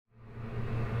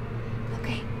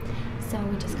So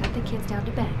we just got the kids down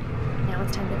to bed. Now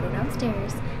it's time to go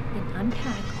downstairs and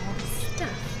unpack all the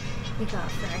stuff we got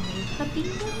for our new puppy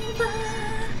Nova.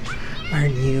 Our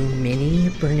new mini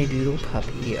Bernedoodle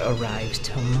puppy arrives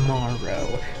tomorrow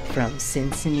from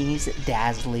Cincinnati's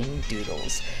Dazzling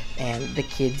Doodles, and the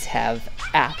kids have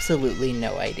absolutely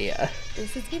no idea.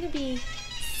 This is gonna be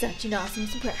such an awesome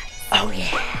surprise. Oh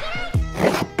yeah!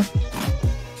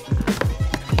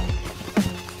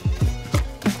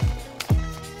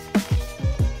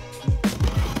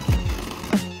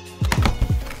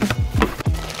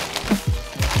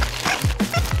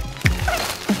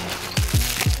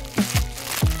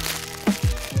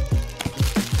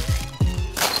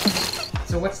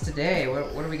 So what's today?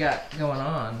 What do we got going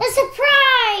on? A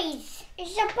surprise! A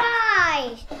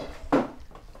surprise!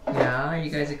 Yeah, are you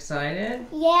guys excited?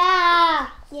 Yeah.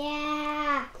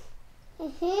 Yeah.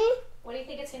 What do you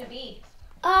think it's gonna be?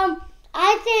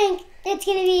 I think it's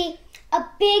gonna be a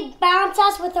big bounce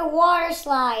house with a water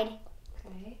slide.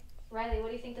 Okay. Riley, what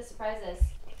do you think the surprise is?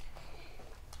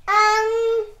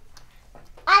 I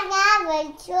have a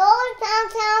toy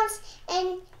bounce house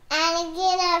and I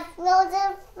get a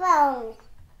frozen phone.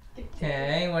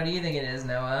 Okay, what do you think it is,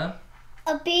 Noah?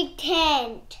 A big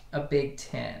tent. A big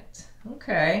tent.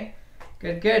 Okay.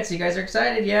 Good. So you guys are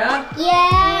excited, yeah?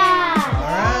 Yeah.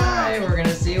 Alright, we're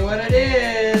gonna see what it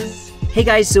is. Hey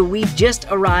guys, so we just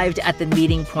arrived at the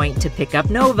meeting point to pick up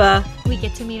Nova. We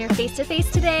get to meet her face to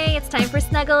face today. It's time for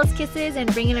snuggles, kisses,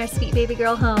 and bringing our sweet baby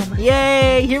girl home.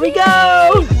 Yay, here we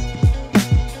go!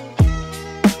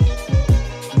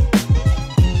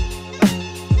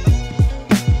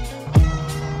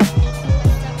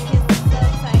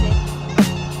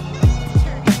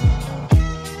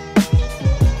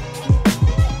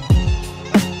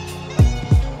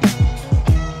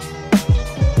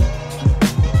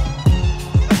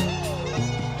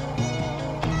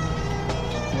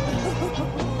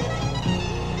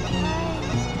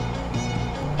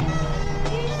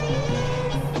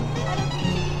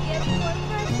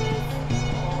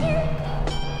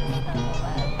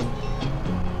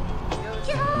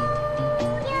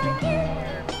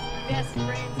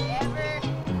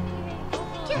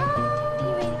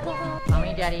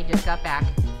 Daddy just got back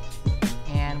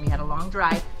and we had a long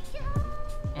drive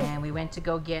and we went to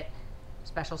go get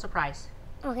special surprise.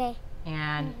 Okay.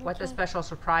 And what the special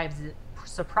surprise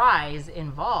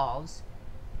involves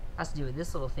has to do with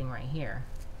this little thing right here.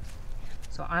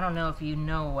 So I don't know if you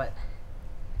know what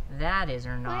that is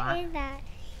or not. What is that?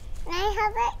 Can I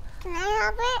have it? Can I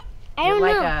have it? I Is it don't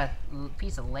like know. a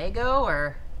piece of Lego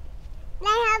or? Can I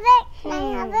have it? Can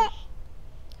I have it?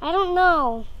 I don't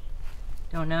know.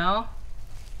 Don't know?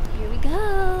 Here we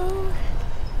go.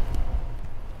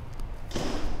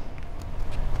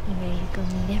 You ready to go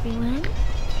meet everyone?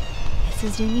 This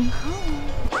is your new home.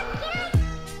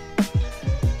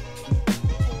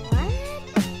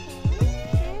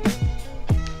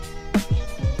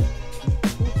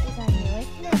 This is our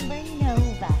newest member,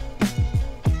 Nova.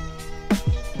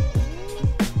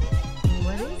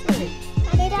 What is it?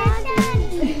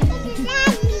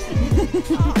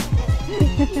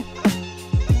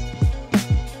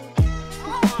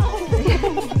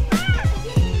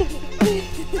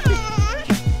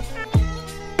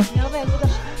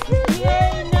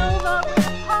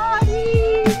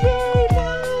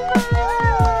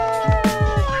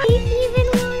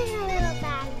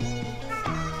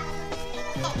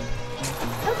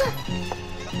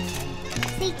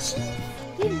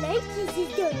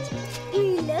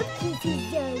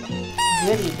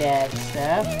 Goodie bag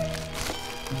stuff.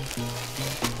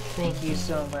 Thank you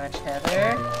so much,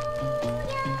 Heather.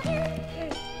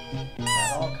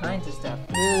 Got all kinds of stuff.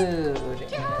 Food.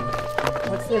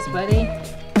 And what's this, buddy?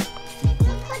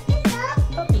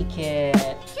 Puppy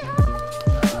kit.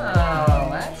 Oh,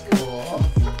 that's cool.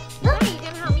 Are you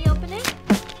gonna help me open it?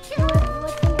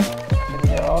 We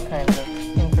got all kinds of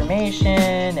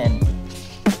information, and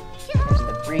there's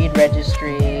the breed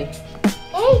registry.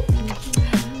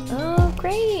 Oh,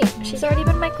 great. She's already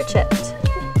been microchipped.